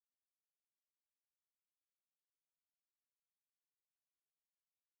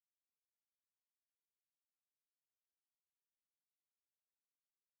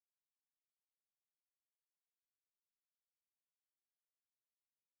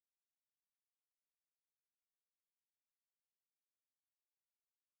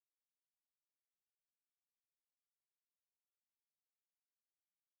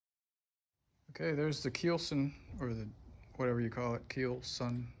Okay, there's the keelson, or the whatever you call it,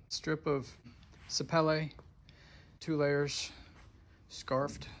 keelson. Strip of sapele, 2 layers,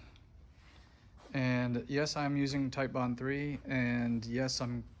 scarfed. And yes, I'm using Titebond 3, and yes,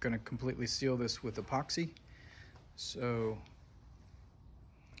 I'm gonna completely seal this with epoxy. So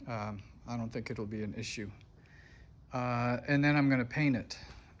I don't think it'll be an issue. And then I'm gonna paint it.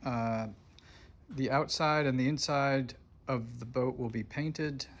 The outside and the inside of the boat will be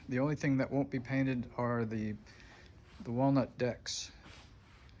painted. The only thing that won't be painted are the walnut decks.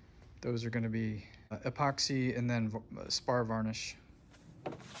 Those are going to be epoxy and then spar varnish.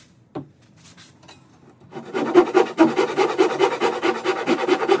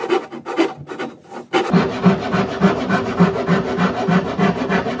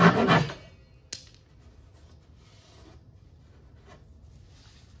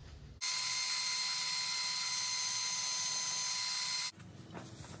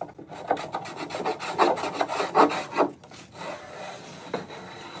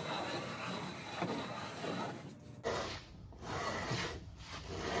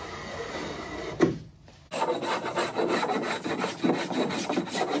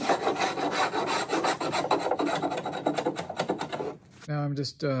 Now I'm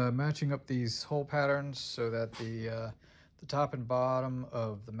just matching up these hole patterns so that the top and bottom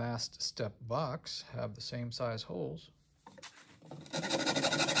of the mast step box have the same size holes.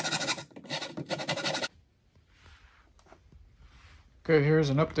 Okay, here's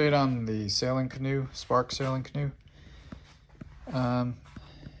an update on the sailing canoe, Spark sailing canoe.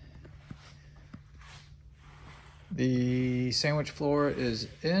 The sandwich floor is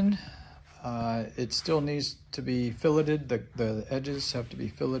in. It still needs to be filleted. The edges have to be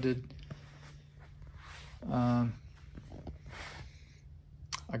filleted. I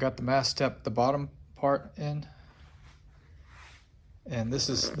got the mast step, the bottom part in, and this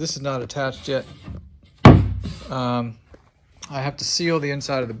is not attached yet. I have to seal the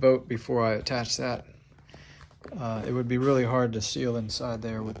inside of the boat before I attach that. It would be really hard to seal inside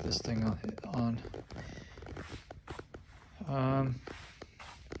there with this thing on.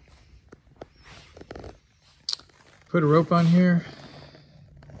 Put a rope on here.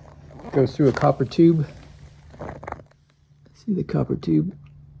 Goes through a copper tube. See the copper tube?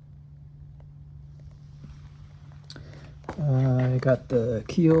 I got the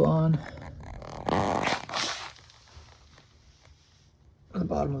keel on the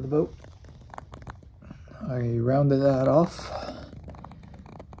bottom of the boat. I rounded that off.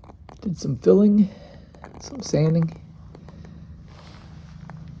 Did some filling, some sanding.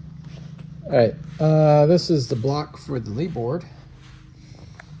 All right, this is the block for the leeboard,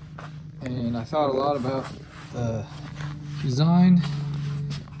 and I thought a lot about the design.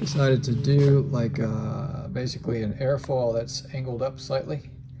 Decided to do like basically an airfall that's angled up slightly,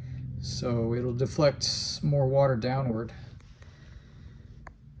 so it'll deflect more water downward.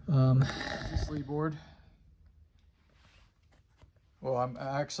 This leeboard, well, I'm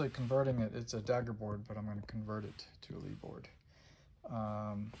actually converting it. It's a dagger board, but I'm going to convert it to a leeboard.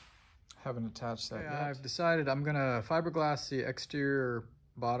 Haven't attached that yet. I've decided I'm gonna fiberglass the exterior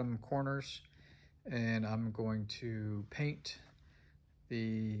bottom corners, and I'm going to paint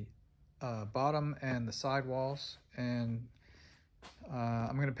the bottom and the side walls, and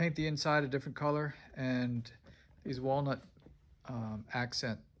I'm gonna paint the inside a different color, and these walnut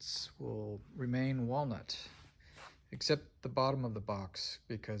accents will remain walnut, except the bottom of the box,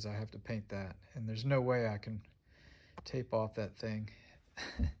 because I have to paint that, and there's no way I can tape off that thing.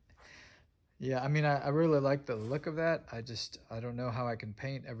 Yeah, I mean, I really like the look of that. I don't know how I can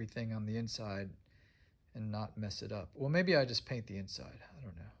paint everything on the inside and not mess it up. Well, maybe I just paint the inside. I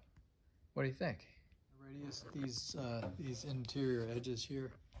don't know. What do you think? The radius, these interior edges here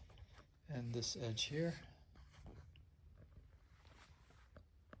and this edge here.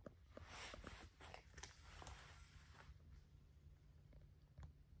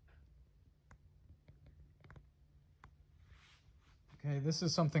 Okay, this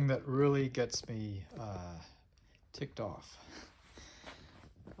is something that really gets me ticked off.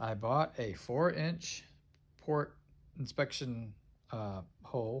 I bought a 4-inch port inspection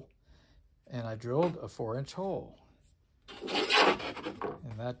hole, and I drilled a 4-inch hole,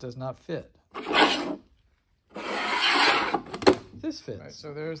 and that does not fit. This fits. Right,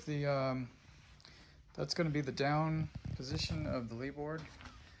 so there's the, that's going to be the down position of the leeboard.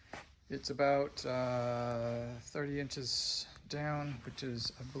 It's about 30 inches down, which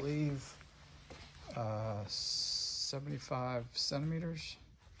is, I believe, 75 centimeters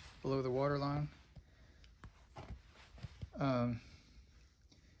below the water line.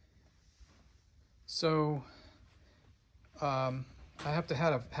 I have to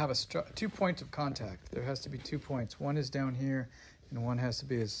have 2 points of contact. There has to be 2 points. One is down here, and one has to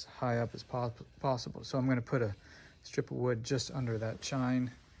be as high up as possible. So I'm going to put a strip of wood just under that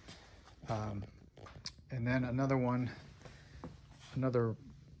chine, and then another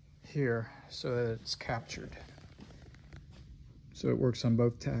here, so that it's captured. So it works on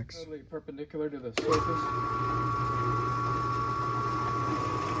both tacks. Totally perpendicular to the surface.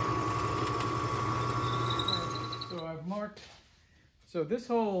 So I've marked. So this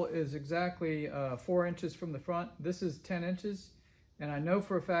hole is exactly 4 inches from the front. This is 10 inches. And I know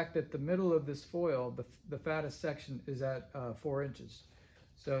for a fact that the middle of this foil, the fattest section, is at 4 inches.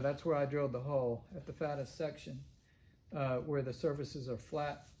 So that's where I drilled the hole, at the fattest section, where the surfaces are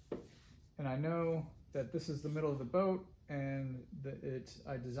flat. And I know that this is the middle of the boat, and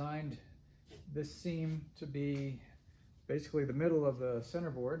I designed this seam to be basically the middle of the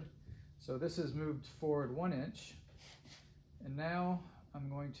centerboard. So this is moved forward 1 inch. And now I'm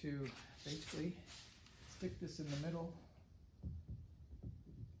going to basically stick this in the middle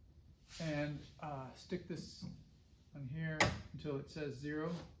and stick this on here until it says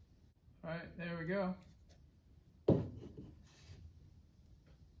 0. All right, there we go. Okay,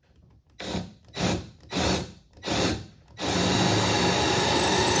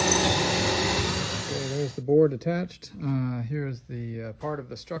 there's the board attached. Here's the part of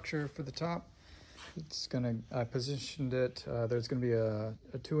the structure for the top. I positioned it, there's gonna be a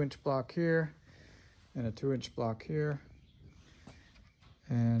 2-inch block here and a 2-inch block here.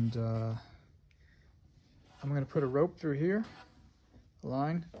 And I'm gonna put a rope through here, a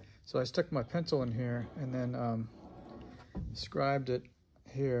line. So I stuck my pencil in here and then scribed it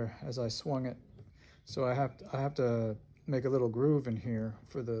here as I swung it. So I have to make a little groove in here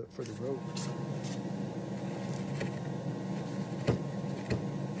for the rope.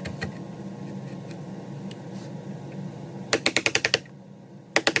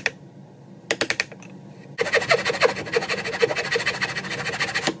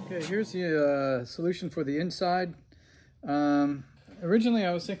 Okay, here's the solution for the inside. Originally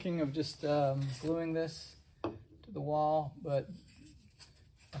I was thinking of just gluing this to the wall, but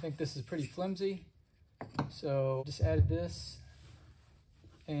I think this is pretty flimsy. So just added this,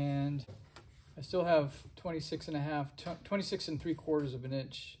 and I still have 26 3/4 of an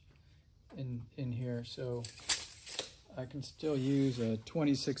inch in here, so I can still use a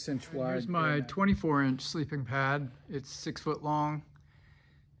 26-inch wide. Here's my 24-inch sleeping pad. It's 6 foot long.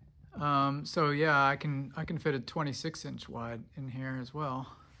 So yeah, I can fit a 26-inch wide in here as well.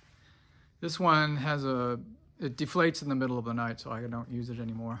 This one it deflates in the middle of the night, so I don't use it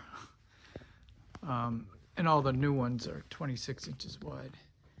anymore. And all the new ones are 26 inches wide.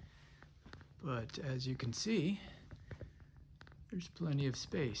 But as you can see, there's plenty of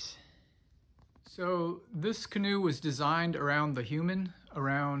space. So this canoe was designed around the human,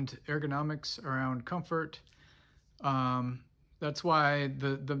 around ergonomics, around comfort. That's why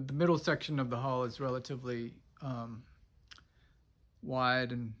the middle section of the hull is relatively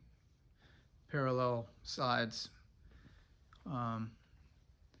wide and parallel sides.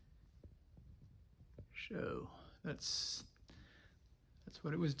 So that's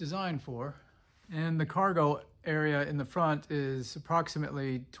what it was designed for. And the cargo area in the front is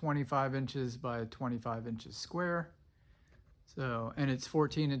approximately 25 inches by 25 inches square. So, and it's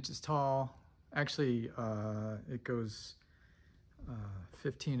 14 inches tall. Actually, it goes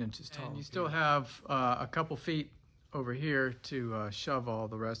 15 inches tall. And you still have a couple feet over here to shove all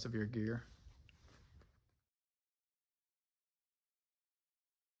the rest of your gear.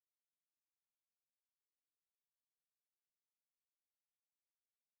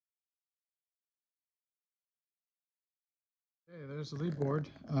 Okay, there's the leeboard.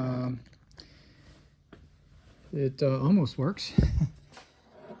 It almost works.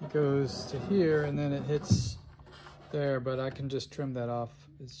 It goes to here and then it hits there, but I can just trim that off.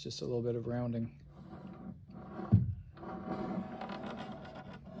 It's just a little bit of rounding.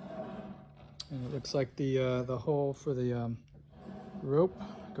 And it looks like the hole for the rope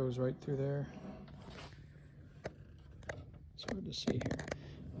goes right through there. It's hard to see here.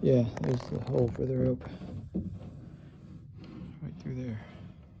 Yeah, there's the hole for the rope. Right through there.